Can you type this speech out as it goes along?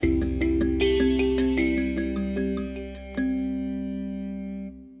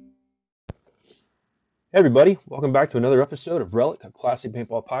Hey everybody, welcome back to another episode of Relic, a classic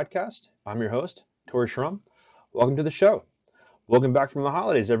paintball podcast. I'm your host, Tori Schrum. Welcome to the show. Welcome back from the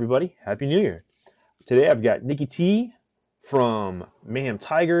holidays, everybody. Happy New Year. Today I've got Nikki T from Mayhem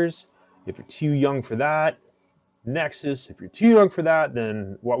Tigers. If you're too young for that, Nexus. If you're too young for that,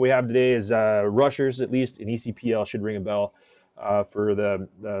 then what we have today is Rushers, at least in ECPL, should ring a bell for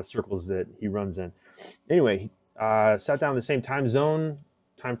the circles that he runs in. Anyway, sat down in the same time zone,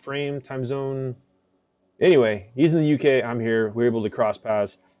 time zone. Anyway, he's in the UK. I'm here. We were able to cross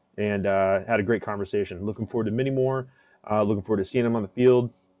paths and had a great conversation. Looking forward to many more. Looking forward to seeing him on the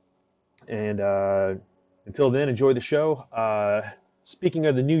field. And until then, enjoy the show. Speaking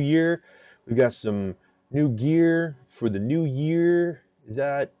of the new year, we've got some new gear for the new year.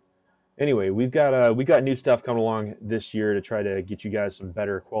 Anyway? We got new stuff coming along this year to try to get you guys some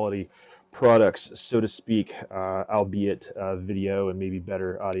better quality products, so to speak, albeit video and maybe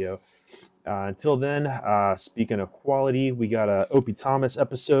better audio. Until then, speaking of quality, we got a Opie Thomas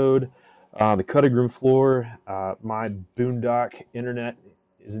episode, the cutting room floor. My boondock internet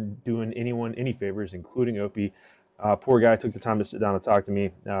isn't doing anyone any favors, including Opie. Poor guy took the time to sit down and talk to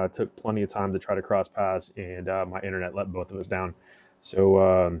me. Took plenty of time to try to cross paths, and my internet let both of us down.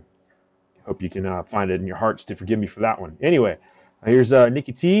 So hope you can find it in your hearts to forgive me for that one. Anyway, here's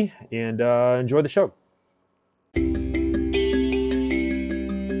Nikki T, and enjoy the show.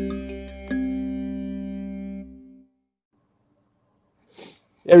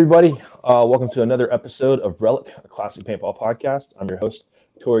 Hey everybody, welcome to another episode of Relic, a classic paintball podcast. I'm your host,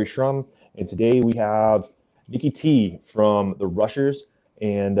 Tori Schrum, and today we have Nikki T from the Rushers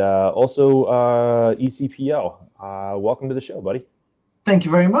and also ECPL. Welcome to the show, buddy. Thank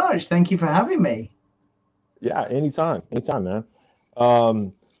you very much. Thank you for having me. Yeah, anytime, man.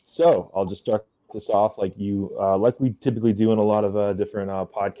 So I'll just start this off like we typically do in a lot of different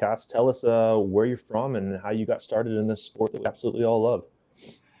podcasts. Tell us where you're from and how you got started in this sport that we absolutely all love.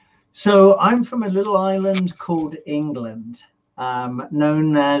 So I'm from a little island called England,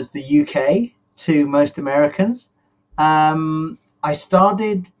 known as the UK to most Americans. I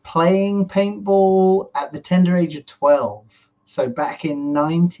started playing paintball at the tender age of 12. So back in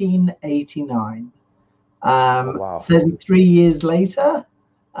 1989. Wow. 33 years later,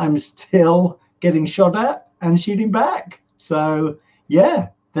 I'm still getting shot at and shooting back. So yeah,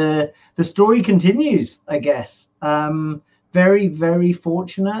 the story continues, I guess. Very, very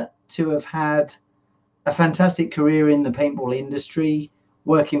fortunate to have had a fantastic career in the paintball industry,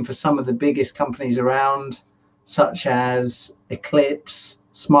 working for some of the biggest companies around, such as Eclipse,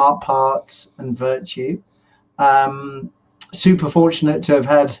 Smart Parts, and Virtue. Super fortunate to have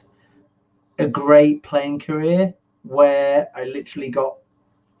had a great playing career where I literally got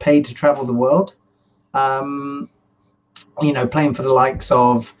paid to travel the world. Playing for the likes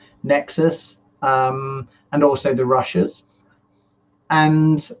of Nexus and also the Rushers.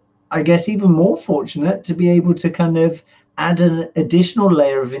 And I guess even more fortunate to be able to kind of add an additional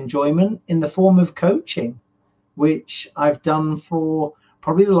layer of enjoyment in the form of coaching, which I've done for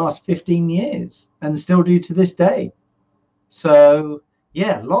probably the last 15 years and still do to this day. So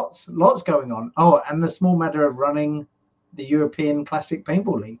yeah, lots going on. Oh, and the small matter of running the European Classic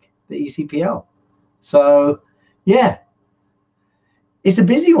Paintball League, the ECPL. So yeah, it's a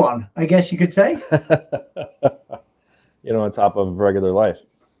busy one, I guess you could say. On top of regular life.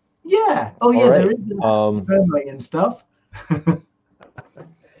 Yeah. Oh, yeah. Right. There is family and stuff.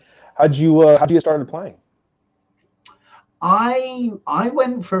 How'd you get started playing? I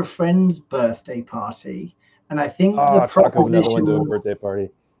went for a friend's birthday party, and I think the proposition. Never went to a birthday party.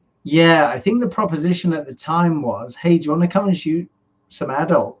 Yeah, I think the proposition at the time was, "Hey, do you want to come and shoot some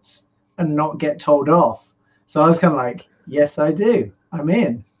adults and not get told off?" So I was kind of like, "Yes, I do. I'm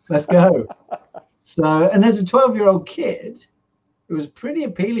in. Let's go." So, and as a 12-year-old kid, it was pretty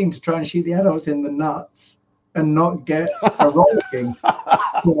appealing to try and shoot the adults in the nuts and not get a rolling.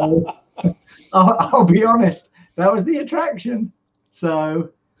 So, I'll be honest, that was the attraction. So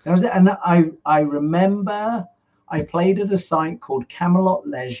that was it. And I remember I played at a site called Camelot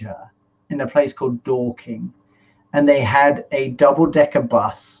Leisure in a place called Dorking, and they had a double-decker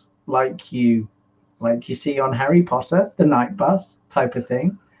bus like you see on Harry Potter, the night bus type of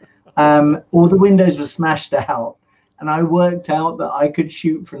thing. All the windows were smashed out, and I worked out that I could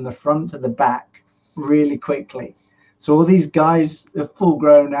shoot from the front to the back really quickly. So all these guys, the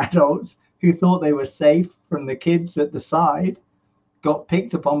full-grown adults who thought they were safe from the kids at the side, got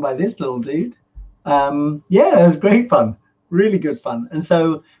picked upon by this little dude. Yeah, it was great fun, really good fun. And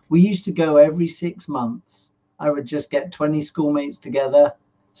so we used to go every 6 months. I would just get 20 schoolmates together,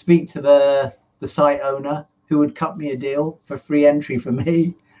 speak to the site owner, who would cut me a deal for free entry for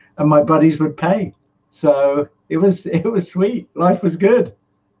me, and my buddies would pay. So it was sweet. Life was good.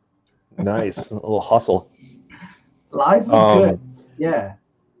 Nice. A little hustle. Life was good. Um, Yeah.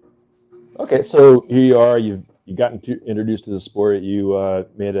 okay, so here you are. You've gotten introduced to the sport. You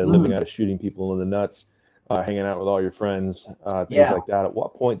made a living Mm, out of shooting people in the nuts, hanging out with all your friends, things yeah. like that. At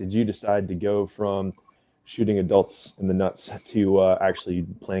what point did you decide to go from shooting adults in the nuts to actually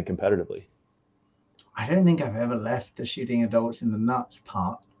playing competitively? I don't think I've ever left the shooting adults in the nuts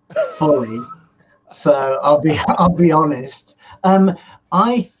part fully. So I'll be honest.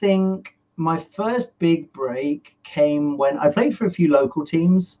 I think my first big break came when I played for a few local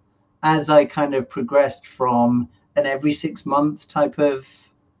teams as I kind of progressed from an every 6 month type of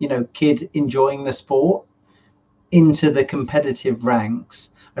kid enjoying the sport into the competitive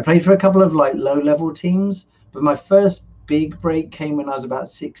ranks. I played for a couple of like low level teams, but my first big break came when I was about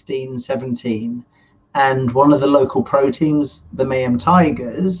 16, 17. And one of the local pro teams, the Mayhem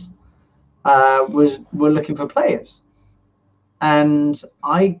Tigers, were looking for players, and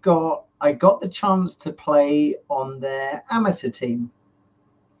I got the chance to play on their amateur team.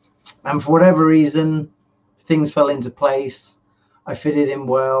 And for whatever reason, things fell into place. I fitted in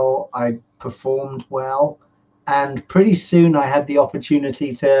well. I performed well, and pretty soon I had the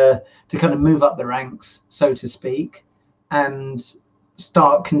opportunity to kind of move up the ranks, so to speak, and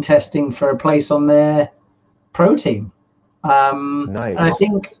start contesting for a place on their pro team. And I Nice.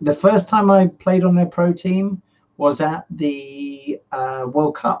 think the first time I played on their pro team was at the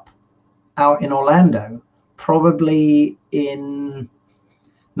World Cup out in Orlando, probably in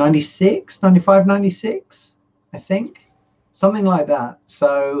 96, 95, 96, I think, something like that.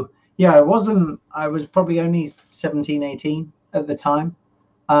 So, yeah, I was probably only 17, 18 at the time.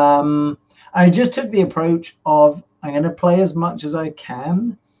 Um, I just took the approach of I'm going to play as much as I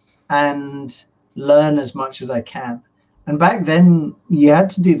can and learn as much as I can. And back then, you had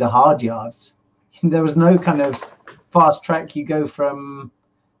to do the hard yards. There was no kind of fast track. You go from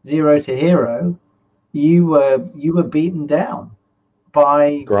zero to hero. You were beaten down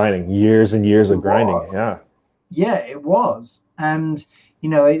by Grinding, years and years the of grinding. war. Yeah. Yeah, it was. And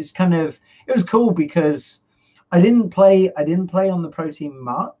it's kind of it was cool because I didn't play on the pro team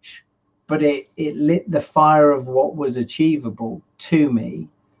much, but it lit the fire of what was achievable to me.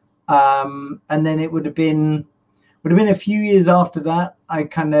 And then it would have been a few years after that I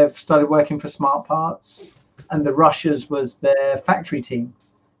kind of started working for Smart Parts, and the Rushers was their factory team,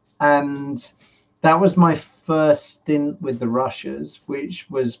 and that was my first stint with the Rushers, which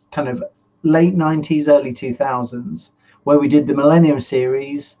was kind of late 90s, early 2000s, where we did the Millennium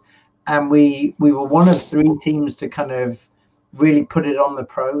Series, and we were one of three teams to kind of really put it on the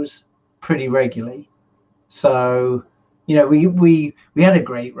pros pretty regularly. So, we had a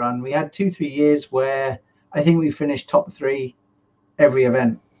great run. We had 2 3 years where I think we finished top three every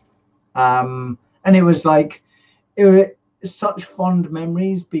event. And it was like it was such fond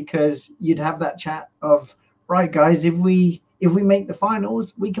memories because you'd have that chat of, right, guys, if we make the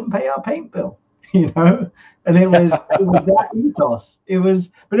finals, we can pay our paint bill, And it was that ethos.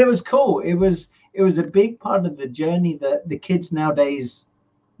 But it was cool. It was a big part of the journey that the kids nowadays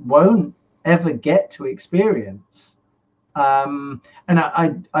won't ever get to experience. And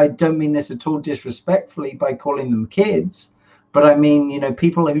I don't mean this at all disrespectfully by calling them kids, but I mean,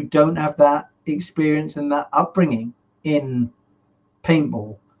 people who don't have that experience and that upbringing in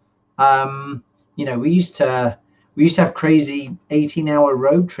paintball. Um, we used to have crazy 18-hour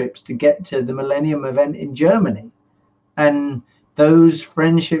road trips to get to the Millennium event in Germany. And those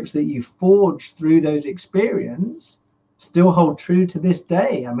friendships that you forge through those experiences still hold true to this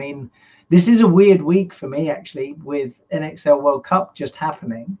day. I mean, this is a weird week for me, actually, with NXL World Cup just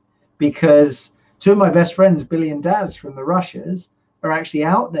happening, because two of my best friends, Billy and Daz from the Rushers, are actually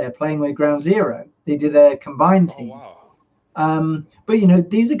out there playing with Ground Zero. They did a combined Oh, team. wow. But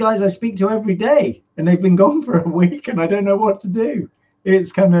these are guys I speak to every day, and they've been gone for a week, and I don't know what to do.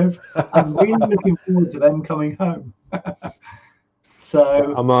 It's kind of I'm really looking forward to them coming home. Yeah,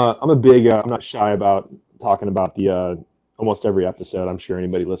 So I'm a big I'm not shy about talking about the almost every episode. I'm sure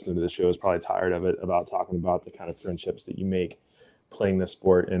anybody listening to the show is probably tired of it, about talking about the kind of friendships that you make playing this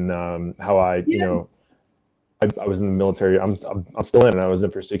sport, and how yeah, I was in the military. I'm still in, and I was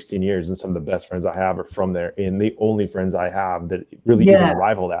in for 16 years, and some of the best friends I have are from there. And the only friends I have that really even yeah,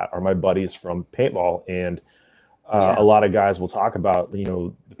 rival that are my buddies from paintball. And a yeah, lot of guys will talk about the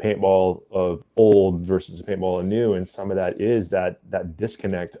paintball of old versus the paintball of new, and some of that is that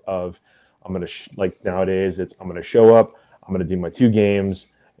disconnect of I'm gonna like nowadays it's I'm gonna show up, I'm gonna do my 2 games,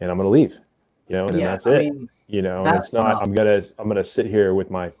 and I'm gonna leave, and then yeah. that's I it, mean, and it's that's not not. I'm gonna sit here with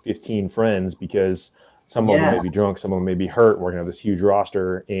my 15 friends because some of them may Yeah, be drunk, some of them may be hurt. We're gonna have this huge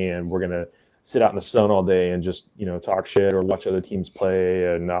roster, and we're gonna sit out in the sun all day and just, talk shit or watch other teams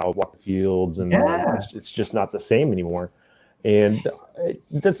play and not walk the fields. And Yeah. it's just not the same anymore. And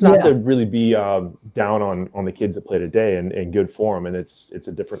that's not to really be down on the kids that play today, and good for them. And it's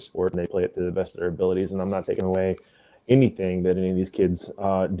a different sport, and they play it to the best of their abilities. And I'm not taking away anything that any of these kids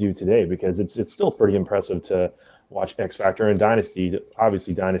do today, because it's still pretty impressive to watch X Factor and Dynasty.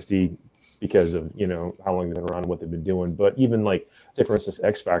 Obviously, Dynasty because of how long they've been around and what they've been doing. But even like, say for instance,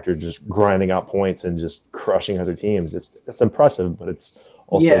 X Factor, just grinding out points and just crushing other teams. It's impressive, but it's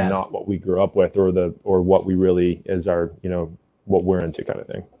also not what we grew up with, or what we really is our what we're into kind of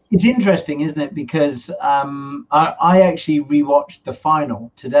thing. It's interesting, isn't it? Because I actually rewatched the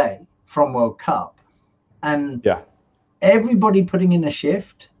final today from World Cup, and everybody putting in a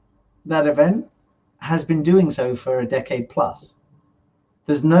shift. That event has been doing so for a decade plus.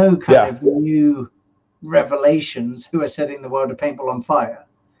 There's no kind of new revelations who are setting the world of paintball on fire.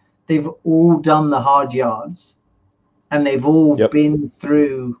 They've all done the hard yards, and they've all been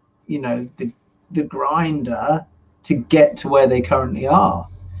through, the grinder to get to where they currently are.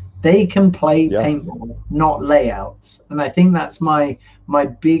 They can play paintball, not layouts. And I think that's my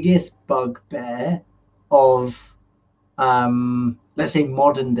biggest bugbear of, let's say,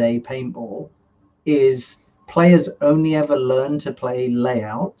 modern day paintball, is players only ever learn to play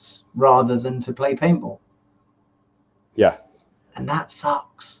layouts rather than to play paintball. Yeah. And that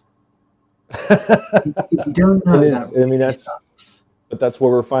sucks. If you don't know that, really sucks. But that's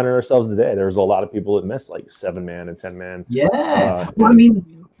where we're finding ourselves today. There's a lot of people that miss like 7-man and 10-man. Yeah. Well, I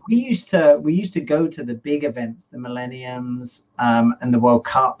mean, we used to go to the big events, the Millenniums, and the World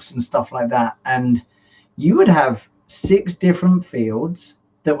Cups and stuff like that. And you would have 6 different fields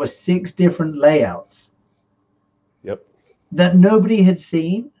that were 6 different layouts. Yep. That nobody had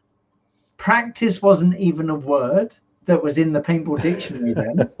seen. Practice wasn't even a word that was in the paintball dictionary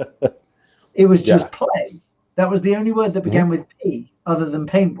then. It was just play. That was the only word that began with P other than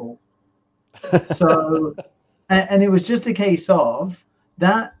paintball. So, and it was just a case of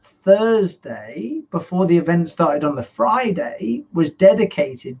that Thursday before the event started on the Friday was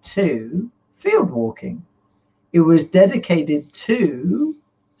dedicated to field walking. It was dedicated to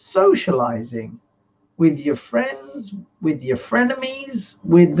socializing with your friends, with your frenemies,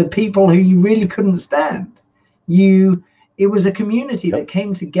 with the people who you really couldn't stand. It was a community that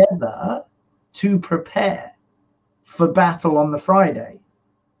came together to prepare for battle on the Friday.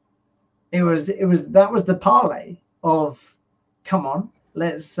 That was the parlay of, come on,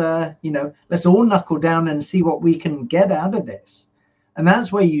 let's all knuckle down and see what we can get out of this. And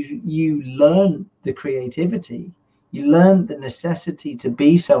that's where you learn the creativity. You learn the necessity to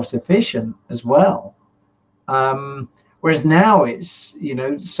be self-sufficient as well. Whereas now it's,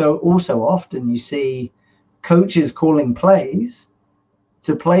 so also often you see coaches calling plays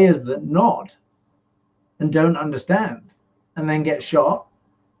to players that nod and don't understand, and then get shot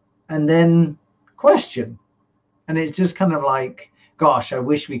and then question. And it's just kind of like, gosh, I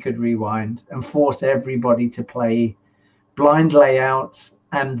wish we could rewind and force everybody to play blind layouts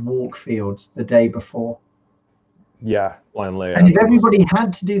and walk fields the day before. Yeah, blind layouts. And if everybody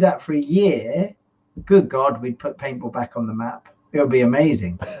had to do that for a year, good God, we'd put paintball back on the map. It would be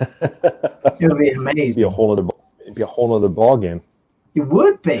amazing. It would be amazing. It'd be a whole other ball game. It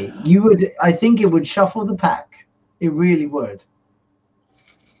would be. I think it would shuffle the pack. It really would.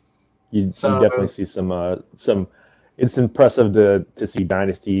 You definitely see some. It's impressive to see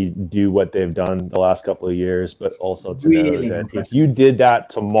Dynasty do what they've done the last couple of years, but also to know that if you did that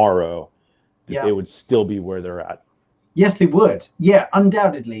tomorrow, they would still be where they're at. Yes, they would. Yeah,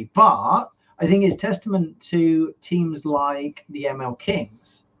 undoubtedly. But I think it's testament to teams like the ML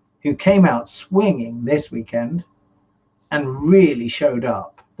Kings, who came out swinging this weekend and really showed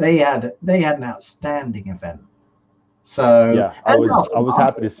up. They had an outstanding event. So yeah, I was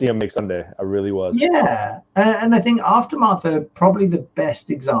happy to see them make Sunday. I really was. Yeah, and I think Aftermath are probably the best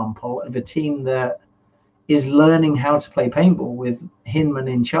example of a team that is learning how to play paintball with Hinman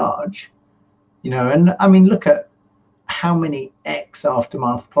in charge. And I mean, look at how many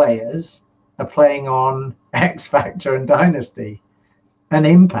ex-Aftermath players are playing on X Factor and Dynasty, and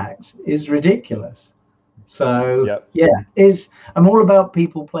Impact is ridiculous. So I'm all about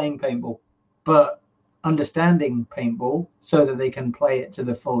people playing paintball, but understanding paintball so that they can play it to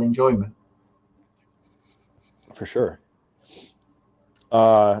the full enjoyment. For sure.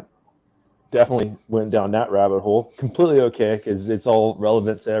 Definitely went down that rabbit hole. Completely okay, because it's all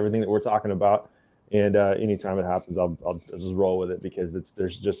relevant to everything that we're talking about. And anytime it happens, I'll just roll with it, because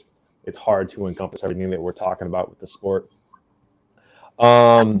it's hard to encompass everything that we're talking about with the sport.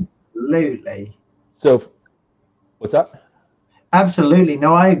 Absolutely. So, what's up? Absolutely.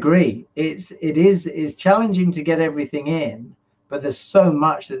 No, I agree. It's challenging to get everything in, but there's so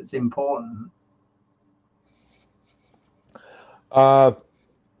much that's important.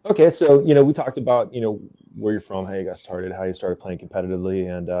 Okay, so we talked about where you're from, how you got started, how you started playing competitively,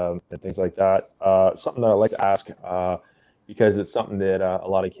 and things like that. Something that I like to ask, because it's something that a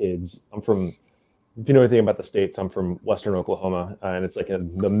lot of kids. I'm from. If you know anything about the states, I'm from Western Oklahoma, and it's like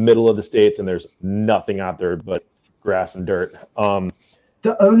in the middle of the states, and there's nothing out there but grass and dirt.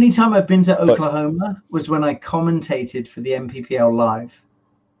 The only time I've been to But Oklahoma was when I commentated for the MPPL Live.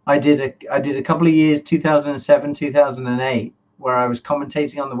 I did a couple of years, 2007, 2008, where I was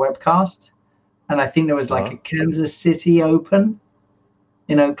commentating on the webcast, and I think there was like a Kansas City Open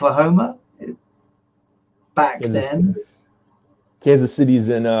in Oklahoma back then. Kansas City's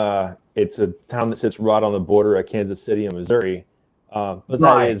in it's a town that sits right on the border of Kansas City and Missouri, but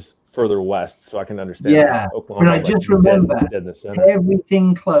that is further west, so I can understand. Yeah, Oklahoma, but I just remember dead in the center.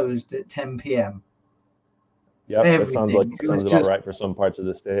 Everything closed at 10 p.m. Yep, that sounds about right for some parts of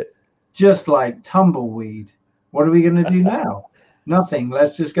the state. Just like tumbleweed. What are we going to do now? Nothing.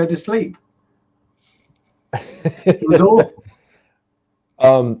 Let's just go to sleep. It was awful.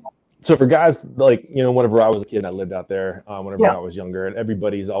 So for guys like, whenever I was a kid, I lived out there, whenever I was younger, and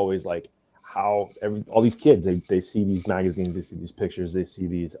everybody's always like, all these kids, they see these magazines, they see these pictures, they see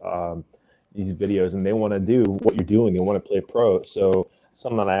these videos, and they want to do what you're doing. They want to play pro. So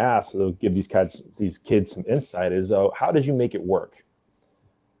something that I asked, so give these kids some insight is, how did you make it work?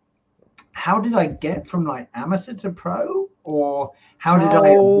 How did I get from like amateur to pro, or how did I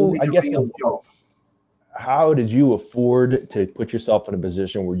avoid a real job? How did you afford to put yourself in a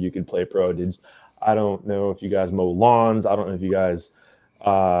position where you could play pro? I don't know if you guys mow lawns. I don't know if you guys,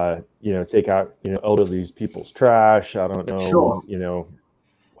 take out, elderly people's trash. I don't know. Sure.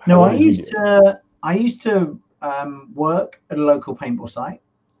 No, I used to work at a local paintball site,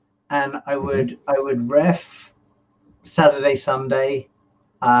 and I would ref Saturday, Sunday.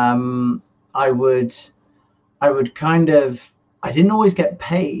 I didn't always get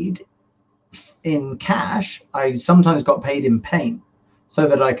paid in cash. I sometimes got paid in paint so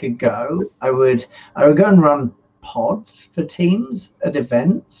that I could go. I would go and run pods for teams at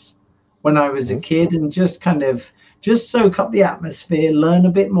events when I was a kid, and just soak up the atmosphere, learn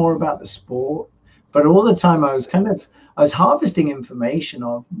a bit more about the sport. But all the time I was harvesting information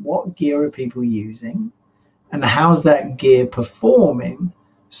of what gear are people using and how's that gear performing.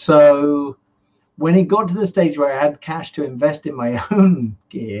 So when it got to the stage where I had cash to invest in my own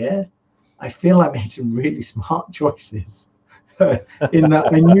gear, I feel I made some really smart choices in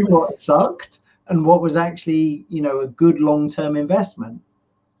that I knew what sucked and what was actually, a good long-term investment.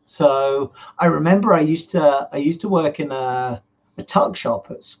 So I remember I used to work in a tuck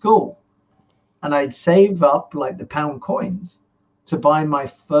shop at school, and I'd save up like the pound coins to buy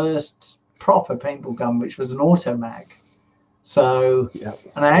my first proper paintball gun, which was an Automag. So,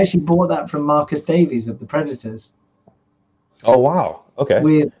 and I actually bought that from Marcus Davies of the Predators. Oh, wow. Okay.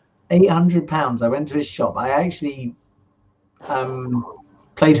 With £800. I went to his shop. I actually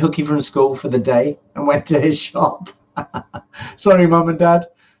played hooky from school for the day and went to his shop. Sorry, Mum and Dad.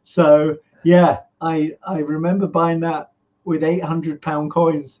 So yeah, I remember buying that with £800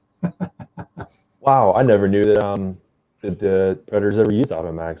 coins. Wow, I never knew that the Predators ever used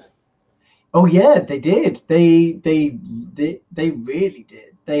Automags. Oh yeah, they did. They really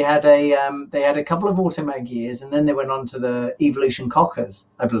did. They had a couple of Automag years, and then they went on to the Evolution Cockers,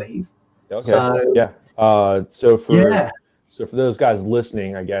 I believe. Okay. So, yeah. So for those guys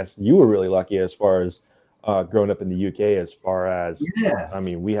listening, I guess you were really lucky as far as growing up in the UK. As far as I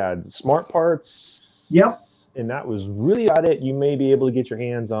mean, we had Smart Parts. Yep. And that was really about it. You may be able to get your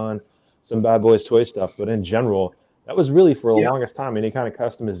hands on some Bad Boys toy stuff, but in general, that was really for the longest time. Any kind of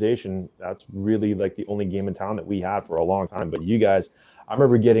customization, that's really like the only game in town that we had for a long time. But you guys, I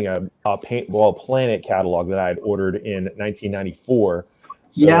remember getting a Paintball Planet catalog that I had ordered in 1994.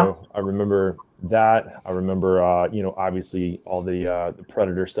 So I remember that. I remember, obviously all the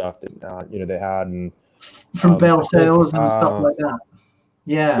Predator stuff that they had, and from Bell Sales and stuff like that.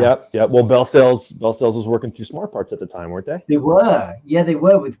 Yeah. Yep. Well, Bell Sales was working through Smart Parts at the time, weren't they? They were. Yeah, they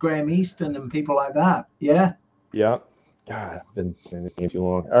were, with Graham Easton and people like that. Yeah. Yeah. God, I've been playing this game too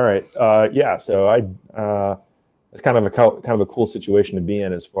long. All right. So it's kind of a cool situation to be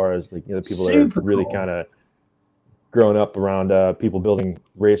in, as far as like people that are really kind of grown up around people building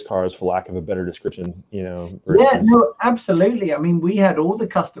race cars, for lack of a better description. Yeah. No, absolutely. I mean, we had all the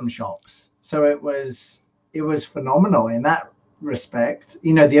custom shops, so it was phenomenal in that respect.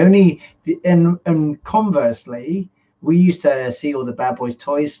 And conversely, we used to see all the Bad Boys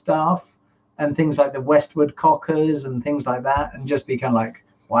Toys stuff and things like the Westwood Cockers and things like that, and just be kind of like,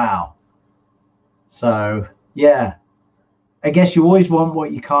 wow. So yeah, I guess you always want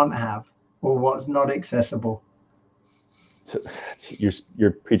what you can't have or what's not accessible. So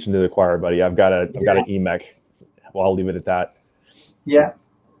you're preaching to the choir, buddy. I've got an EMEC. Well, I'll leave it at that. Yeah.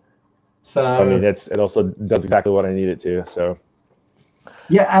 So I mean, it also does exactly what I need it to. So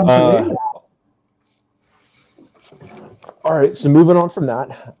yeah, absolutely. All right. So moving on from that,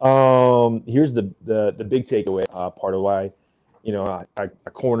 here's the big takeaway part of why, I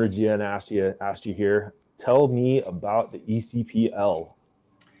cornered you and asked you here. Tell me about the ECPL.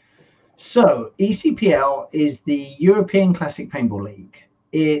 So ECPL is the European Classic Paintball League.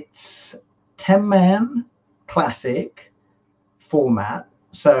 It's 10-man classic format.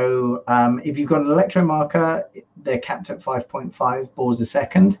 So if you've got an electro marker, they're capped at 5.5 balls a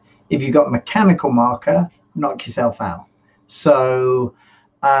second. If you've got a mechanical marker, knock yourself out. So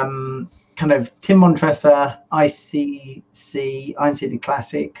kind of Tim Montressa, ICC, Iron City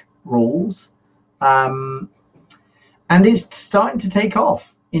Classic rules. And it's starting to take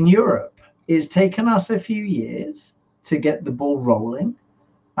off in Europe. It's taken us a few years to get the ball rolling.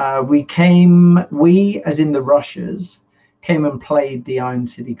 We, as in the Russians, came and played the Iron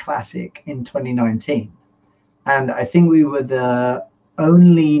City Classic in 2019. And I think we were the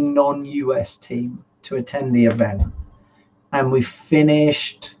only non-US team to attend the event. And we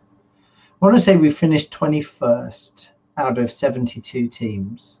finished, I want to say we finished 21st out of 72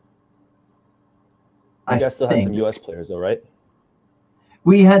 teams. You guys still had some US players though, right?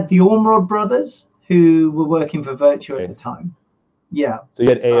 We had the Ormrod brothers who were working for Virtue at the time. Yeah. So you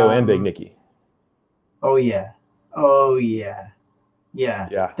had AO and Big Nicky. Oh yeah. Oh yeah. Yeah.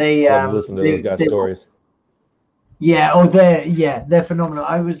 Yeah. They listen to those guys' stories. Yeah. Oh, they're phenomenal.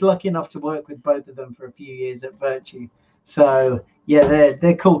 I was lucky enough to work with both of them for a few years at Virtue. So yeah,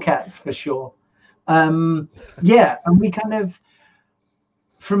 they're cool cats for sure. Yeah, and we kind of,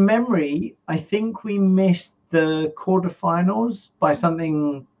 from memory, I think we missed the quarterfinals by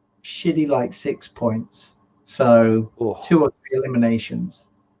something shitty like 6 points. So 2 or 3 eliminations.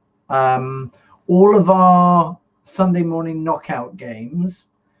 All of our Sunday morning knockout games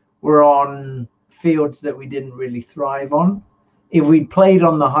were on fields that we didn't really thrive on. If we'd played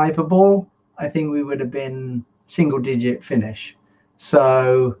on the Hyperball, I think we would have been single-digit finish.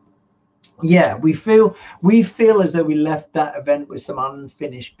 So yeah, we feel as though we left that event with some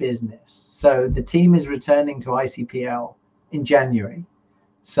unfinished business. So the team is returning to ICPL in January.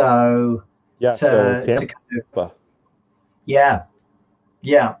 So yeah, so Tampa. Yeah,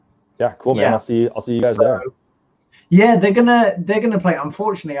 cool, man. Yeah. I'll see you guys there. Yeah, they're gonna play.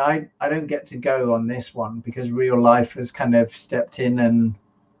 Unfortunately, I don't get to go on this one because real life has kind of stepped in and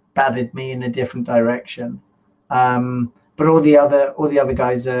batted me in a different direction. But all the other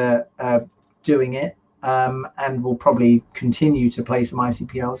guys are doing it, and will probably continue to play some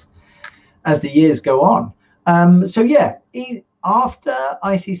ICPLs as the years go on. So yeah, after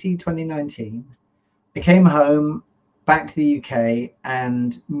ICC 2019, I came home back to the UK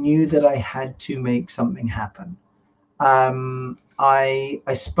and knew that I had to make something happen. I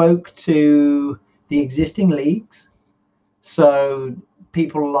spoke to the existing leagues, so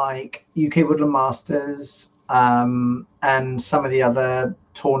people like UK Woodland Masters, and some of the other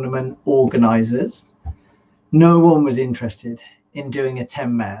tournament organizers. No one was interested in doing a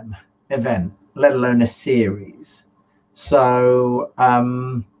 10-man event, let alone a series. So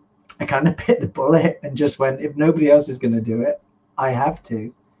I kind of bit the bullet and just went, if nobody else is going to do it, I have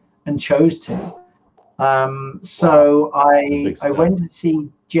to, and chose to. So I went to see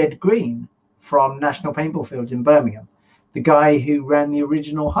Jed Green from National Paintball Fields in Birmingham, the guy who ran the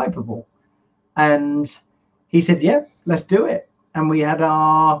original Hyperball. And he said, yeah, let's do it. And we had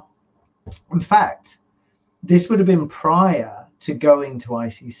in fact, this would have been prior to going to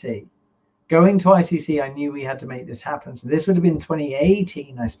ICC. Going to ICC, I knew we had to make this happen. So this would have been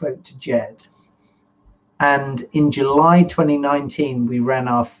 2018. I spoke to Jed. And in July 2019, we ran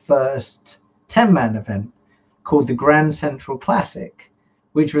our first 10-man event called the Grand Central Classic,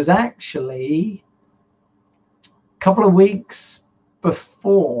 which was actually a couple of weeks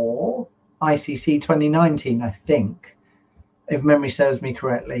before ICC 2019, I think, if memory serves me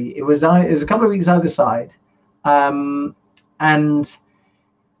correctly. It was a couple of weeks either side, and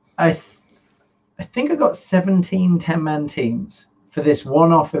I think I got 17 10-man teams for this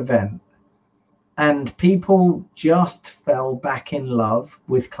one-off event, and people just fell back in love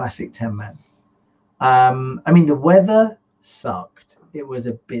with classic 10-man. I mean, the weather sucked. It was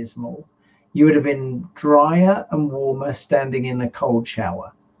abysmal. You would have been drier and warmer standing in a cold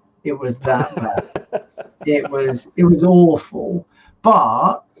shower. It was that bad. It was awful.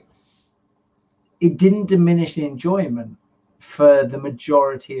 But it didn't diminish the enjoyment for the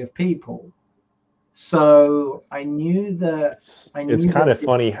majority of people. So I knew that it's kind of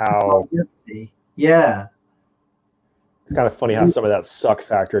funny how yeah, it's kind of funny how some of that suck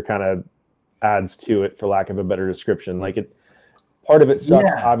factor kind of adds to it, for lack of a better description. Like, it part of it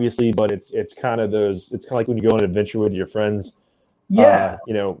sucks, yeah, obviously, but it's kind of those, it's kind of like when you go on an adventure with your friends. yeah.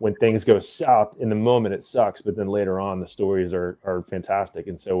 You know, when things go south in the moment, it sucks, but then later on the stories are fantastic.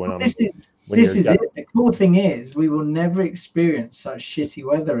 And so This is when you're it. The cool thing is we will never experience such shitty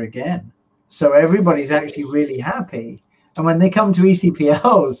weather again. So everybody's actually really happy. And when they come to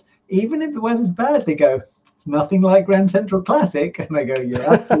ECPLs, even if the weather's bad, they go, it's nothing like Grand Central Classic. And I go, you're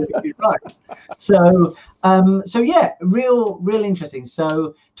absolutely right. So yeah, real interesting.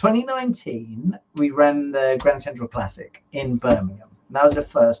 So 2019, we ran the Grand Central Classic in Birmingham. That was the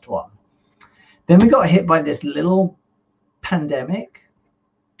first one. Then we got hit by this little pandemic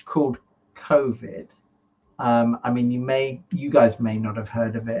called COVID. I mean, you guys may not have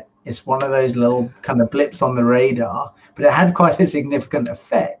heard of it. It's one of those little kind of blips on the radar, but it had quite a significant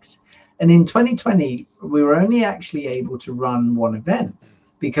effect. And in 2020, we were only actually able to run one event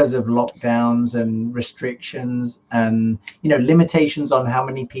because of lockdowns and restrictions and, you know, limitations on how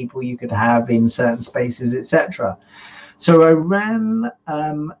many people you could have in certain spaces, etc. So I ran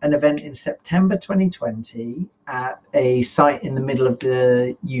an event in September 2020 at a site in the middle of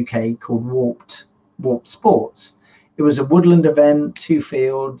the UK called Warped Sports. It was a woodland event, 2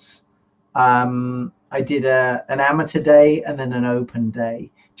 fields. I did an amateur day and then an open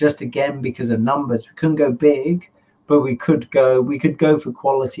day, just again because of numbers. We couldn't go big, but we could go for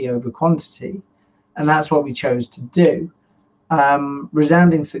quality over quantity, and that's what we chose to do.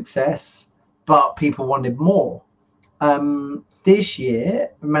 Resounding success, but people wanted more. This year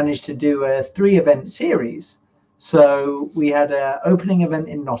we managed to do a 3-event series. So we had an opening event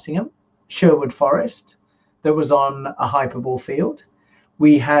in Nottingham, Sherwood Forest, that was on a hyperball field.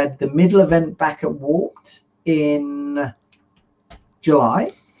 We had the middle event back at Warped in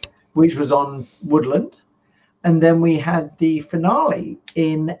July, which was on woodland. And then we had the finale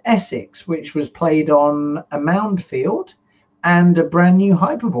in Essex, which was played on a mound field and a brand new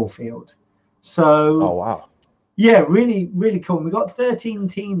hyperball field. So, oh wow, yeah, really, really cool. We got 13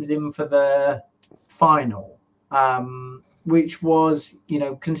 teams in for the final, which was, you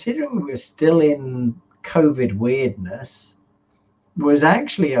know, considering we were still in COVID weirdness, was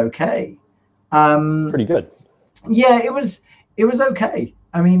actually okay. pretty good. Yeah, it was okay.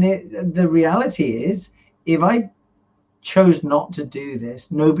 I mean, the reality is, if I chose not to do this,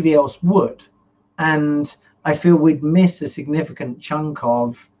 nobody else would. And I feel we'd miss a significant chunk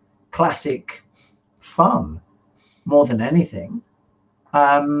of classic fun more than anything.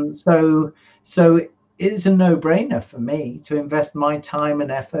 So it's a no-brainer for me to invest my time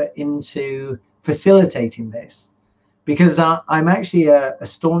and effort into facilitating this, because I'm actually a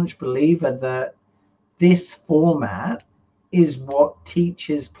staunch believer that this format is what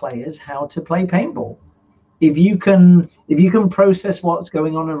teaches players how to play paintball. If you can process what's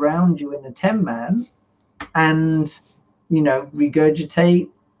going on around you in a 10-man and, you know, regurgitate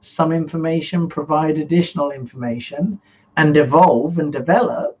some information, provide additional information, and evolve and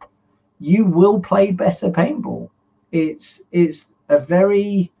develop, you will play better paintball. It's a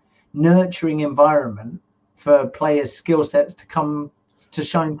very nurturing environment for players' skill sets to come to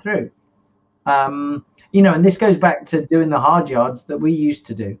shine through. You know, and this goes back to doing the hard yards that we used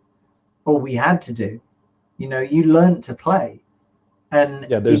to do, or we had to do. You know, you learned to play, and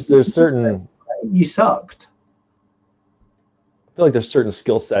yeah, there's certain, you sucked. I feel like there's certain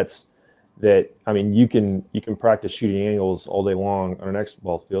skill sets that, I mean, you can practice shooting angles all day long on an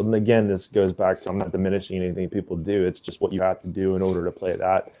X-ball field. And again, this goes back to, I'm not diminishing anything people do. It's just what you have to do in order to play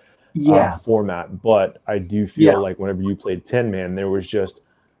that format. But I do feel like whenever you played 10-man, there was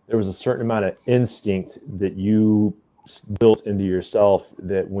a certain amount of instinct that you built into yourself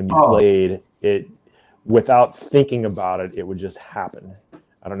that when you played it, without thinking about it, it would just happen.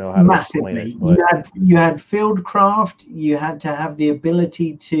 I don't know how to explain it. But you had field craft. You had to have the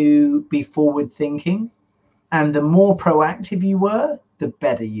ability to be forward thinking, and the more proactive you were, the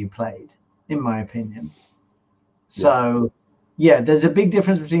better you played, in my opinion. So, yeah, there's a big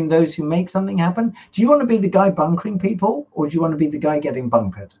difference between those who make something happen. Do you want to be the guy bunkering people, or do you want to be the guy getting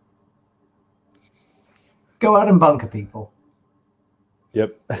bunkered? Go out and bunker people.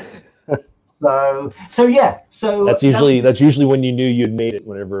 Yep. So yeah. So that's usually when you knew you'd made it.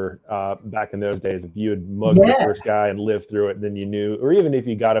 Whenever back in those days, if you had mugged the first guy and lived through it, then you knew. Or even if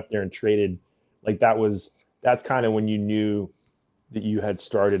you got up there and traded, like that's kind of when you knew that you had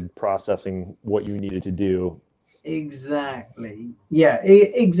started processing what you needed to do Exactly. Yeah,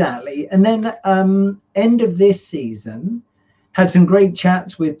 exactly. And then end of this season, had some great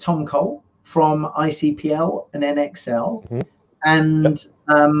chats with Tom Cole from ICPL and NXL, Hmm. and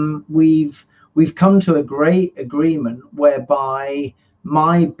Yep. we've come to a great agreement whereby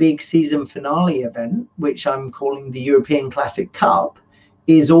my big season finale event, which I'm calling the European Classic Cup,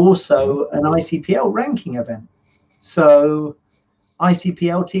 is Hmm. also an ICPL ranking event. So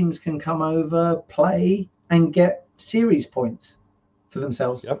ICPL teams can come over, play, and get series points for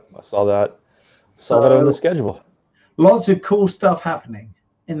themselves. Yep. I saw that. Saw that on the So schedule. lots of cool stuff happening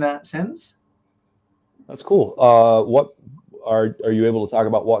in that sense. That's cool. What are you able to talk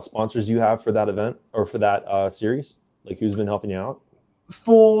about what sponsors you have for that event or for that series? Like who's been helping you out?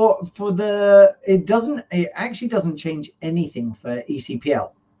 For the it actually doesn't change anything for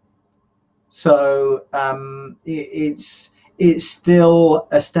ECPL. So it's still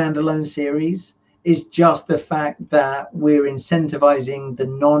a standalone series. It's just the fact that we're incentivizing the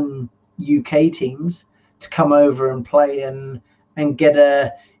non-UK teams to come over and play and get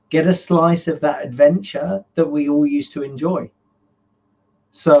a slice of that adventure that we all used to enjoy.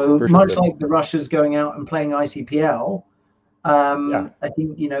 So For sure. much like the Russians going out and playing ICPL, Yeah. I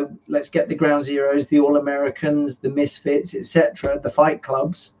think, let's get the Ground Zeros, the All Americans, the Misfits, etc., the fight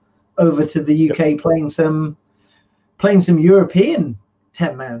clubs over to the Yep. UK playing some European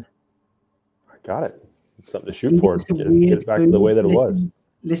 10-man. Got it. It's something to shoot Eating for. some Get weird it back to the way food, that it was.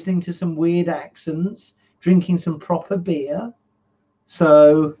 listening to some weird accents, drinking some proper beer.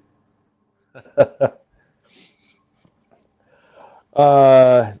 So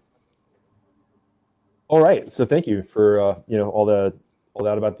uh, all right. So thank you for all that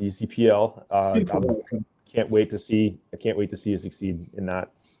about the ECPL. super welcome. I can't wait to see you succeed in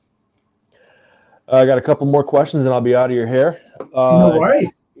that. I got a couple more questions and I'll be out of your hair. No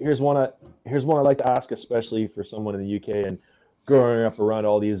worries. Here's one. Here's one I'd like to ask, especially for someone in the UK and growing up around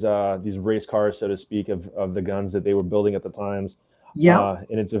all these race cars, so to speak, of the guns that they were building at the times. Yeah.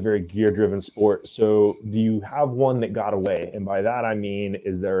 And it's a very gear-driven sport. So, do you have one that got away? And by that, I mean,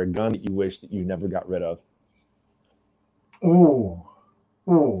 is there a gun that you wish that you never got rid of? Oh,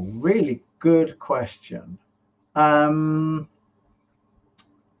 really good question.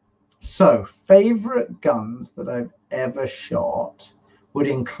 So, favorite guns that I've ever shot would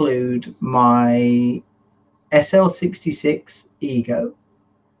include my SL66 Ego,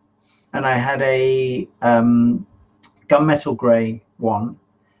 and I had a gunmetal gray one,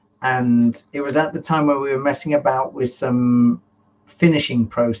 and it was at the time where we were messing about with some finishing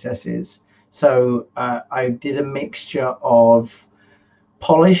processes. So I did a mixture of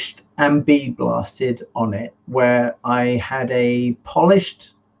polished and bead blasted on it, where I had a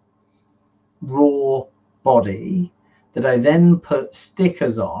polished raw body that I then put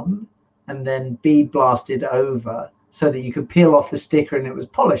stickers on and then bead blasted over so that you could peel off the sticker and it was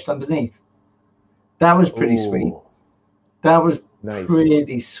polished underneath. That was pretty sweet. Oh, That was nice.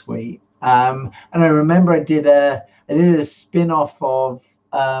 pretty sweet. And I remember I did a spin-off of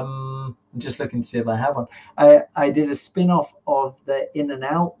I'm just looking to see if I have one. I did a spin-off of the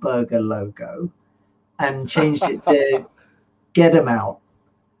In-N-Out burger logo and changed it to Get 'em Out.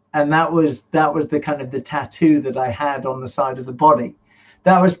 And that was the kind of the tattoo that I had on the side of the body.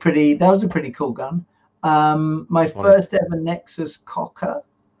 That was a pretty cool gun. My That's funny. first ever Nexus Cocker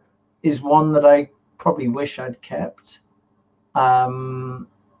is one that I probably wish I'd kept. In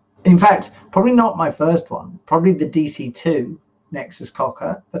fact, probably not my first one, probably the DC2 Nexus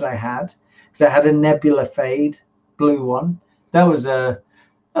Cocker that I had, because I had a Nebula Fade blue one. That was a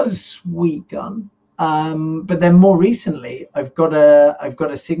sweet gun. But then more recently, I've got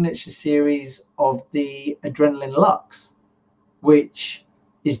a signature series of the Adrenaline Lux, which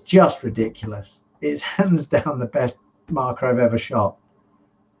is just ridiculous. It's hands down the best marker I've ever shot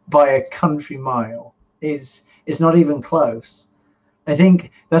by a country mile. It's not even close. I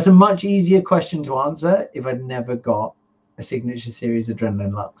think that's a much easier question to answer if I'd never got a signature series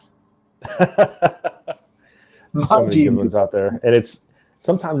Adrenaline Lux. So Much many good easier. ones out there, and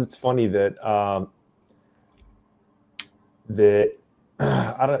sometimes it's funny that that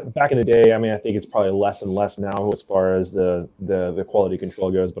I don't, back in the day, I mean, I think it's probably less and less now as far as the quality control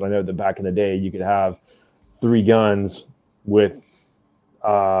goes. But I know that back in the day, you could have 3 guns with,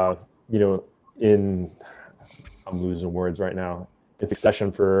 you know, I'm losing words right now, in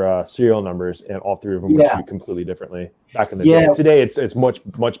succession for serial numbers, and all 3 of them would Yeah. shoot completely differently back in the Yeah. day. Today, it's much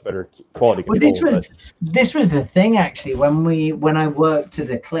better quality Well, control. this was the thing actually. When I worked at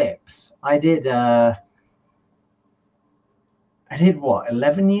Eclipse, I did what,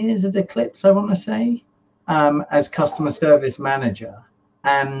 11 years at Eclipse, I want to say, as customer service manager.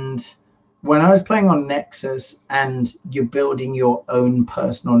 And when I was playing on Nexus and you're building your own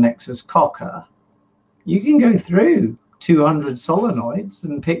personal Nexus cocker, you can go through 200 solenoids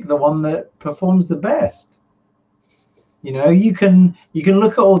and pick the one that performs the best. You know, you can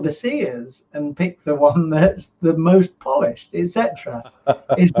look at all the seers and pick the one that's the most polished, etc.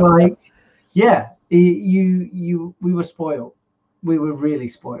 It's like, yeah, we were spoiled. We were really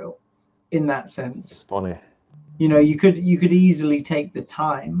spoiled in that sense. It's funny. You know, you could easily take the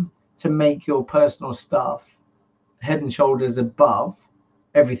time to make your personal stuff head and shoulders above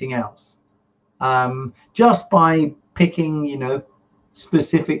everything else, just by picking, you know,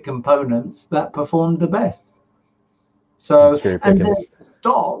 specific components that performed the best. So, and the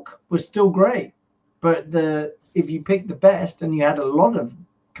stock was still great, but if you picked the best and you had a lot of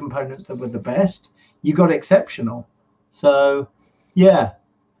components that were the best, you got exceptional. So, yeah,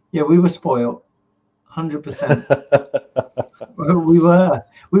 we were spoiled, 100%. We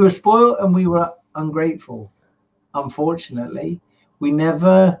were spoiled and we were ungrateful. Unfortunately, we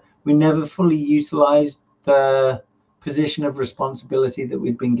never fully utilized the position of responsibility that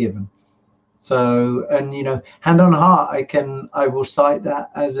we'd been given. So, and you know, hand on heart, I will cite that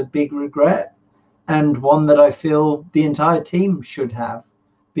as a big regret, and one that I feel the entire team should have,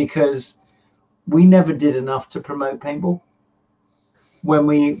 because we never did enough to promote paintball when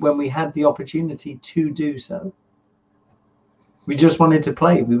we had the opportunity to do so. We just wanted to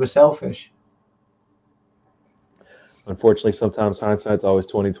play. We were selfish. Unfortunately, sometimes hindsight's always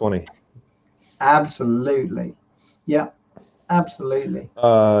 20/20. Absolutely. Yeah, absolutely.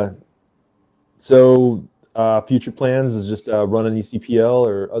 So future plans is just running ECPL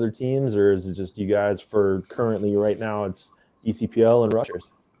or other teams, or is it just you guys for currently right now it's ECPL and Rushers?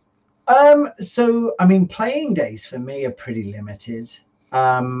 So I mean, playing days for me are pretty limited.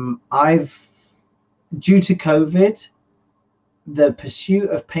 Due to COVID, the pursuit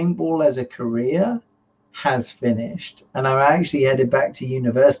of paintball as a career has finished, and I'm actually headed back to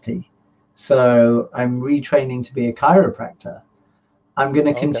university. So I'm retraining to be a chiropractor. I'm going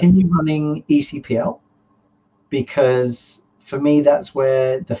to continue running ECPL because for me that's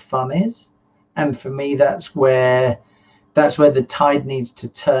where the fun is, and for me that's where the tide needs to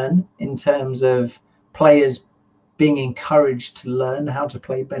turn in terms of players being encouraged to learn how to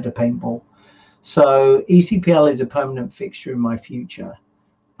play better paintball. So ECPL is a permanent fixture in my future.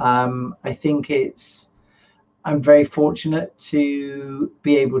 I think I'm very fortunate to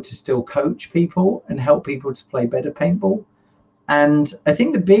be able to still coach people and help people to play better paintball. And I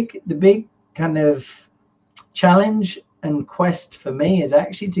think the big kind of challenge and quest for me is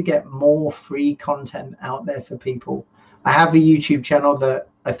actually to get more free content out there for people. I have a YouTube channel that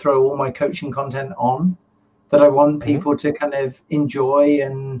I throw all my coaching content on, that I want people to kind of enjoy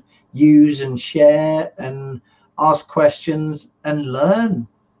and use and share and ask questions and learn.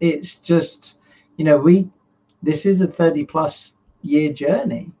 It's just, you know, this is a 30+ year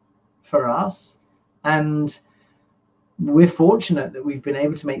journey for us, and we're fortunate that we've been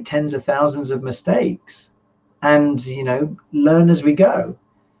able to make tens of thousands of mistakes and, you know, learn as we go.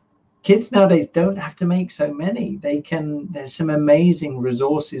 Kids nowadays don't have to make so many. There's some amazing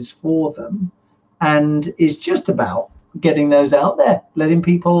resources for them, and it's just about getting those out there, letting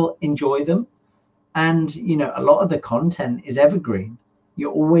people enjoy them. And, you know, a lot of the content is evergreen.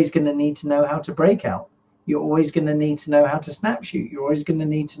 You're always going to need to know how to break out. You're always going to need to know how to snap shoot. You're always going to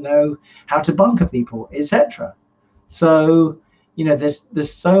need to know how to bunker people, etc. So, you know,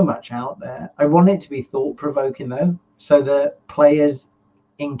 there's so much out there. I want it to be thought-provoking though, so that players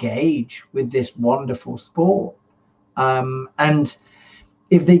engage with this wonderful sport. And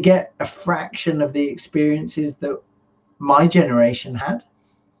if they get a fraction of the experiences that my generation had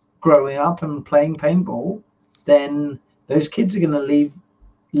growing up and playing paintball, then those kids are going to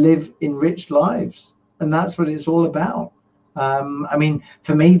live enriched lives. And that's what it's all about. I mean,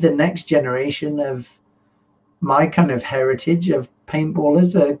 for me, the next generation of my kind of heritage of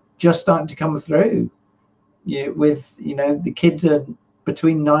paintballers are just starting to come through. The kids are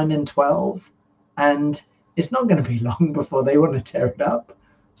between 9 and 12, and it's not going to be long before they want to tear it up.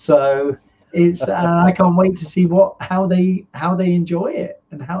 So it's I can't wait to see how they enjoy it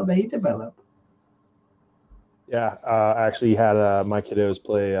and how they develop. Yeah, I actually had my kiddos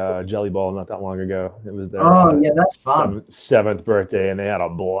play Jelly Ball not that long ago. It was their that's fun. 7th birthday, and they had a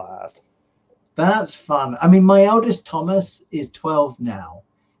blast. That's fun. I mean, my eldest Thomas is 12 now.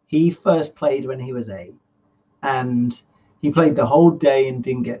 He first played when he was 8, and he played the whole day and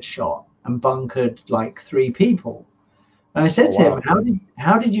didn't get shot and bunkered like 3 people. And I said to him,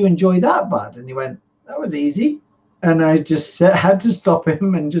 how did you enjoy that, bud? And he went, that was easy. And I just had to stop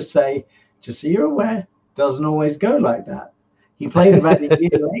him and just say, just so you're aware, doesn't always go like that. He played about a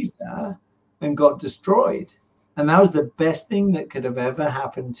year later, and got destroyed. And that was the best thing that could have ever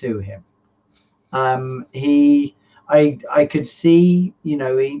happened to him. I could see,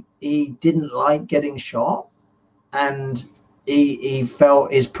 he didn't like getting shot, and he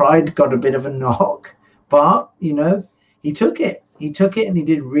felt his pride got a bit of a knock, but he took it and he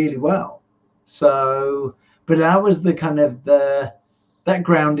did really well. So, but that was the kind of that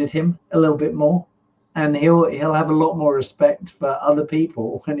grounded him a little bit more, and he'll have a lot more respect for other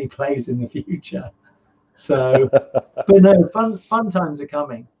people when he plays in the future. So, but no, fun times are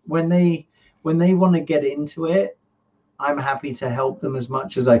coming. When they want to get into it, I'm happy to help them as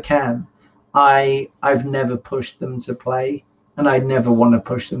much as I can. I've never pushed them to play, and I never want to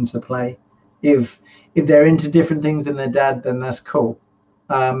push them to play. If they're into different things than their dad, then that's cool.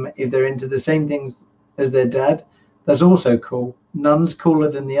 If they're into the same things as their dad, that's also cool. None's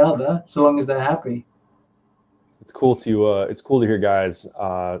cooler than the other, so long as they're happy. It's cool to hear guys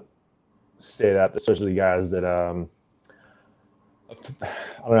say that, especially guys that I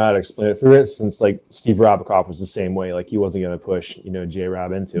don't know how to explain it. For instance, like Steve Rabikoff was the same way. Like he wasn't going to push,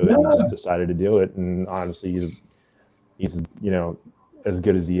 J-Rab into it. No. He just decided to do it. And honestly, he's as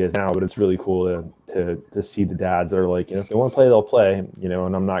good as he is now. But it's really cool to see the dads that are like, if they want to play, they'll play. And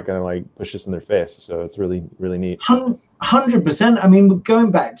I'm not going to like push this in their face. So it's really, really neat. 100%. I mean,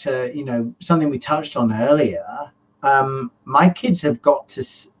 going back to something we touched on earlier. My kids have got to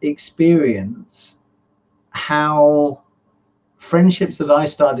experience how friendships that I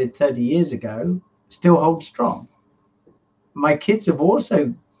started 30 years ago still hold strong. My kids have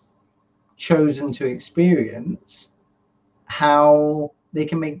also chosen to experience how they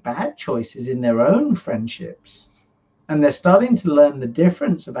can make bad choices in their own friendships. And they're starting to learn the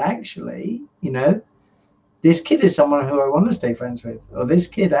difference of actually, this kid is someone who I want to stay friends with, or this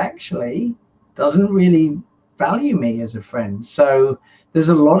kid actually doesn't really value me as a friend. So there's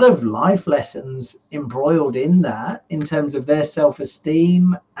a lot of life lessons embroiled in that, in terms of their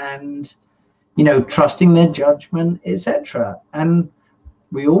self-esteem and trusting their judgment, etc. And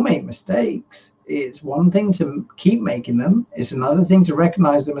we all make mistakes. It's one thing to keep making them, it's another thing to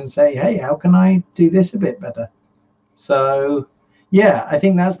recognize them and say, hey, how can I do this a bit better? So yeah, I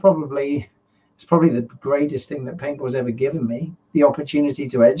think it's probably the greatest thing that paintball's ever given me, the opportunity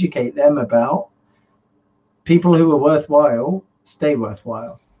to educate them about people who are worthwhile stay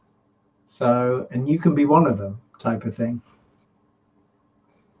worthwhile. So, and you can be one of them, type of thing.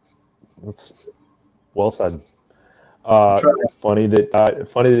 That's well said. Funny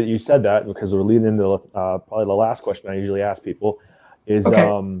that you said that, because we're leading into probably the last question I usually ask people is,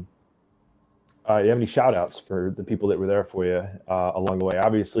 okay. Do you have any shout outs for the people that were there for you along the way?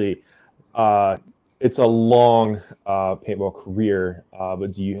 Obviously, it's a long paintball career,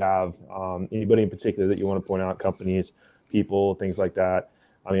 but do you have anybody in particular that you want to point out, companies, people, things like that?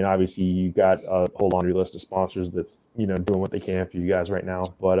 I mean, obviously you got a whole laundry list of sponsors that's, doing what they can for you guys right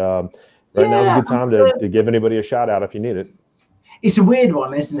now, but right now is a good time to give anybody a shout out if you need it. It's a weird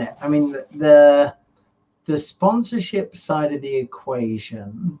one, isn't it? I mean, the sponsorship side of the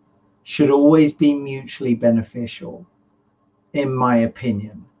equation should always be mutually beneficial, in my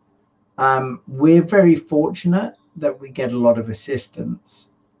opinion. We're very fortunate that we get a lot of assistance.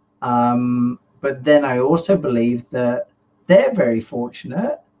 But then I also believe that they're very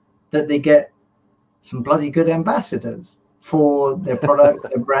fortunate that they get some bloody good ambassadors for their products,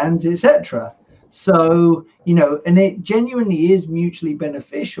 their brands, etc. So, and it genuinely is mutually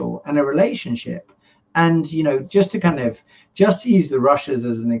beneficial and a relationship. And, just to use the Rushers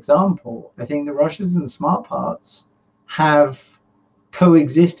as an example, I think the Rushers and Smart Parts have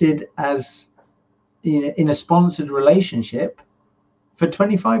coexisted as in a sponsored relationship for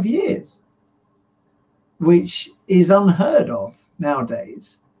 25 years, which is unheard of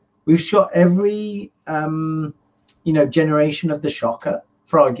nowadays. We've shot every generation of the Shocker,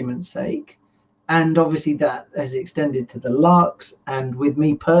 for argument's sake, and obviously that has extended to the Lux, and with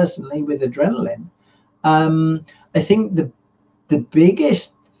me personally with Adrenaline. I think the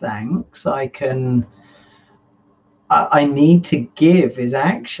biggest thanks I need to give is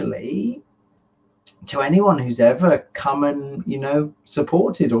actually to anyone who's ever come and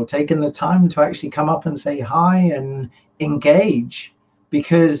supported or taken the time to actually come up and say hi and engage,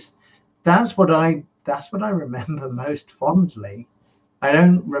 because that's what I remember most fondly. I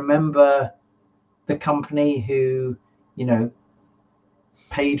don't remember the company who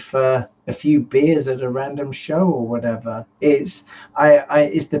paid for a few beers at a random show or whatever. It's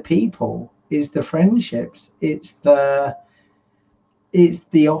the people, it's the friendships, it's the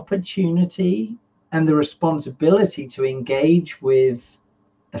opportunity and the responsibility to engage with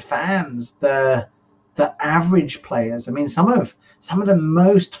the fans, the the average players. I mean, some of the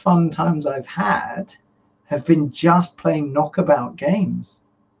most fun times I've had have been just playing knockabout games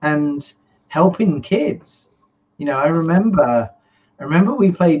and helping kids. You know, I remember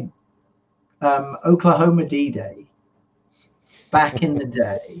we played Oklahoma D-Day back in the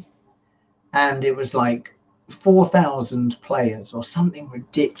day, and it was like 4,000 players or something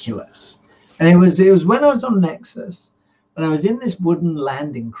ridiculous. And it was when I was on Nexus, and I was in this wooden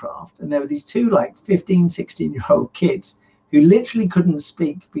landing craft, and there were these two like 15, 16-year-old kids who literally couldn't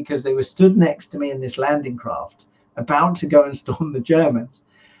speak because they were stood next to me in this landing craft about to go and storm the Germans.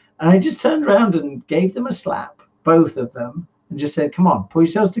 And I just turned around and gave them a slap, both of them, and just said, come on, pull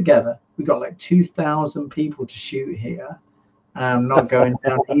yourselves together. We've got like 2,000 people to shoot here. I'm not going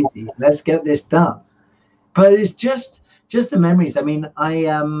down easy. Let's get this done. But it's just the memories. I mean,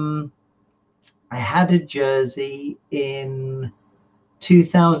 I had a jersey in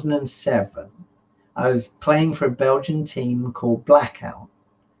 2007. I was playing for a Belgian team called Blackout,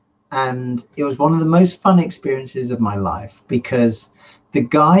 and it was one of the most fun experiences of my life because the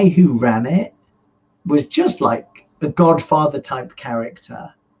guy who ran it was just like a Godfather type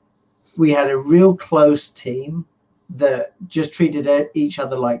character. We had a real close team that just treated each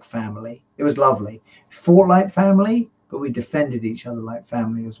other like family. It was lovely. Fought like family, but we defended each other like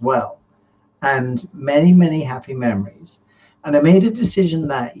family as well. And many, many happy memories. And I made a decision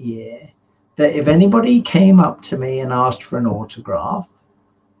that year that if anybody came up to me and asked for an autograph,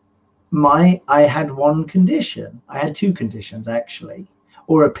 I had one condition. I had two conditions, actually,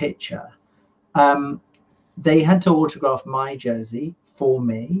 or a picture. They had to autograph my jersey for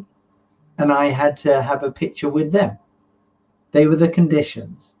me, and I had to have a picture with them. They were the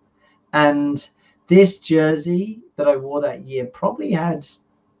conditions. And this jersey that I wore that year probably had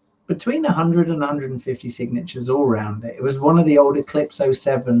between 100 and 150 signatures all around it. It was one of the old Eclipse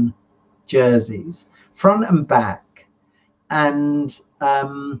 07 jerseys, front and back. And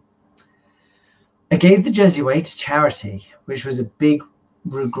I gave the jersey away to charity, which was a big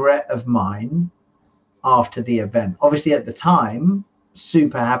regret of mine after the event. Obviously, at the time,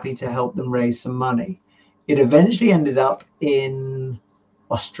 super happy to help them raise some money. It eventually ended up in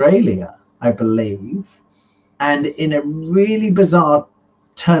Australia, I believe. And in a really bizarre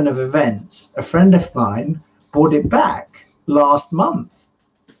turn of events, a friend of mine bought it back last month,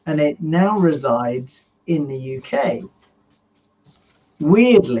 and it now resides in the UK.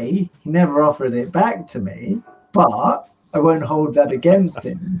 Weirdly, he never offered it back to me, but I won't hold that against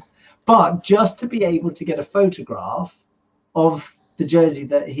him. But just to be able to get a photograph of the jersey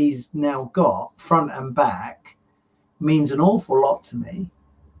that he's now got front and back means an awful lot to me,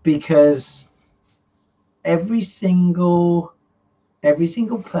 because every single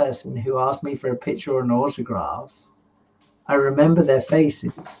person who asked me for a picture or an autograph, I remember their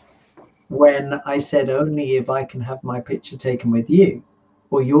faces when I said, only if I can have my picture taken with you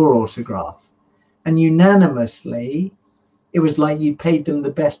or your autograph. And unanimously, it was like you paid them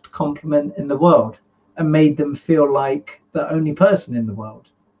the best compliment in the world and made them feel like the only person in the world.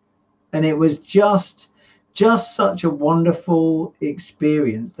 And it was just such a wonderful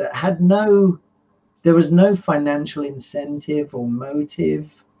experience that there was no financial incentive or motive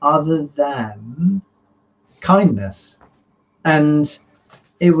other than kindness. And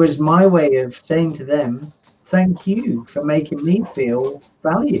it was my way of saying to them, thank you for making me feel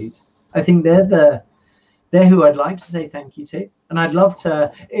valued. I think they're who I'd like to say thank you to. And I'd love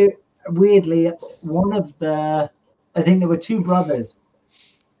to, weirdly, I think there were two brothers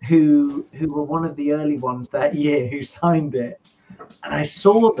who were one of the early ones that year who signed it. And I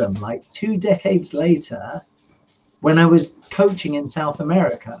saw them like 2 decades later when I was coaching in South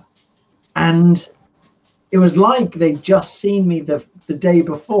America. And it was like they'd just seen me the day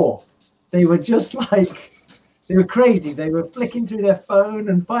before. They were just like, they were crazy. They were flicking through their phone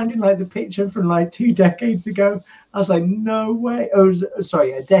and finding like the picture from like 2 decades ago. I was like, no way. Oh,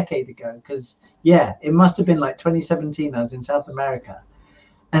 sorry, a decade ago. Because, yeah, it must have been like 2017. I was in South America.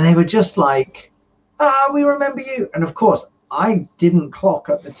 And they were just like, we remember you. And of course, I didn't clock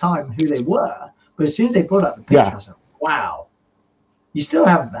at the time who they were. But as soon as they brought up the picture, I was like, wow, you still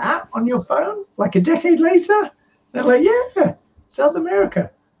have that on your phone? Like a decade later? They're like, yeah, South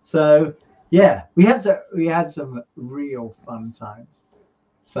America. So, yeah, we had some real fun times.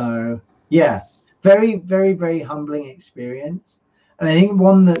 So, yeah, very, very, very humbling experience. And I think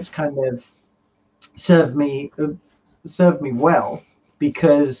one that's kind of served me well,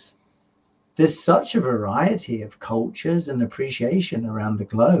 because there's such a variety of cultures and appreciation around the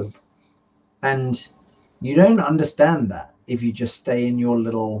globe. And you don't understand that if you just stay in your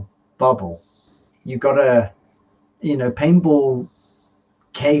little bubble. You gotta, paintball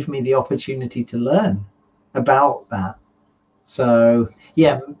gave me the opportunity to learn about that. So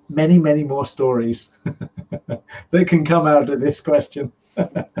yeah, many, many more stories that can come out of this question.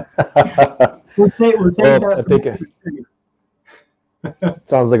 We'll take Well, I that. think it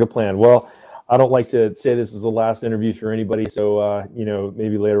sounds like a plan. Well, I don't like to say this is the last interview for anybody, so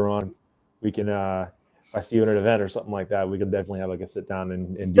maybe later on we can, if I see you at an event or something like that, we can definitely have like a sit down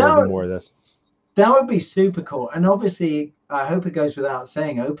and do That, more of this. that would be super cool. And obviously, I hope it goes without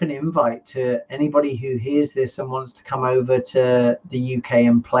saying, open invite to anybody who hears this and wants to come over to the UK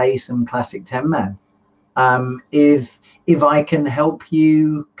and play some Classic 10 Man. If I can help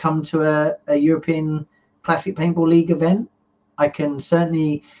you come to a European Classic Paintball League event, I can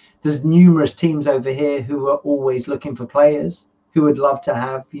certainly. There's numerous teams over here who are always looking for players who would love to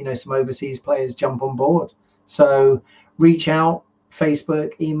have some overseas players jump on board. So reach out,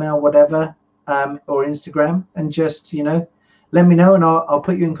 Facebook, email, whatever, or Instagram, and just let me know, and I'll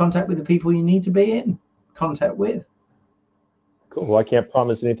put you in contact with the people you need to be in contact with. Cool. Well, I can't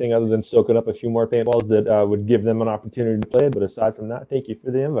promise anything other than soaking up a few more paintballs that would give them an opportunity to play. But aside from that, thank you for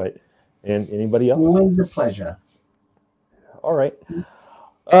the invite. And anybody else? Always a pleasure. All right.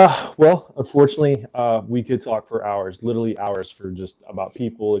 Well, unfortunately, we could talk for hours, literally hours, for just about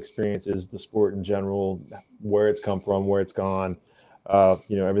people, experiences, the sport in general, where it's come from, where it's gone,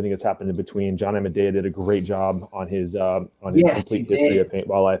 everything that's happened in between. John Amadea did a great job on his Yes, complete he history did. of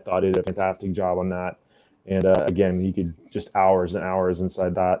paintball. I thought he did a fantastic job on that. And again, you could just hours and hours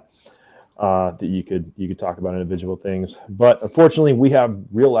inside that that you could talk about individual things. But unfortunately, we have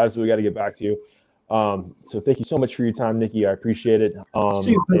real lives that we got to get back to. So thank you so much for your time, Nikki. I appreciate it.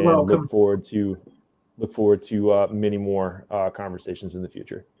 Super and welcome. look forward to many more conversations in the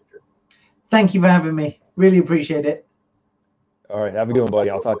future. Thank you for having me. Really appreciate it. All right, have a good one, buddy.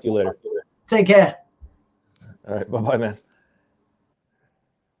 I'll talk to you later. Take care. All right, bye-bye, man.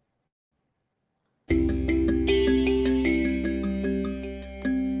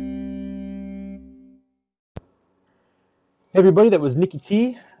 Hey everybody, that was Nikki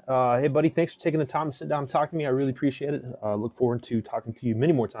T. Hey buddy, thanks for taking the time to sit down and talk to me. I really appreciate it. Look forward to talking to you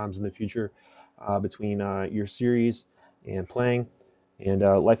many more times in the future between your series and playing and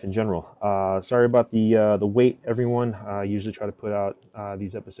life in general. Sorry about the wait, everyone. I usually try to put out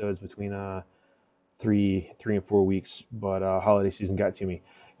these episodes between 3 and 4 weeks, but holiday season got to me.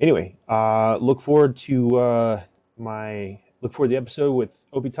 Anyway, look forward to the episode with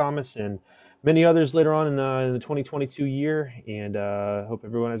Opie Thomas and many others later on in the 2022 year, and hope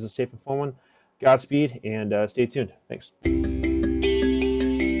everyone has a safe and fun one. Godspeed, and stay tuned. Thanks.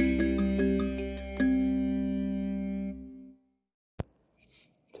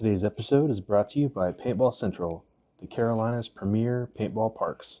 Today's episode is brought to you by Paintball Central, the Carolinas' premier paintball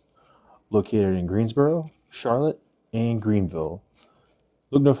parks, located in Greensboro, Charlotte, and Greenville.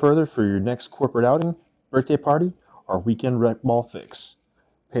 Look no further for your next corporate outing, birthday party, or weekend rec ball fix.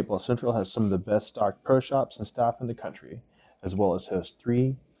 Paintball Central has some of the best stocked pro shops and staff in the country, as well as hosts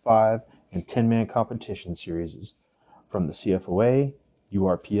 3, 5, and 10-man competition series from the CFOA,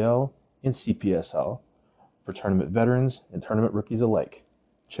 URPL, and CPSL for tournament veterans and tournament rookies alike.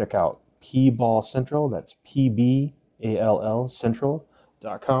 Check out PBall Central, that's PBALL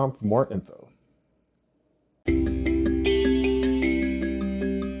Central.com for more info.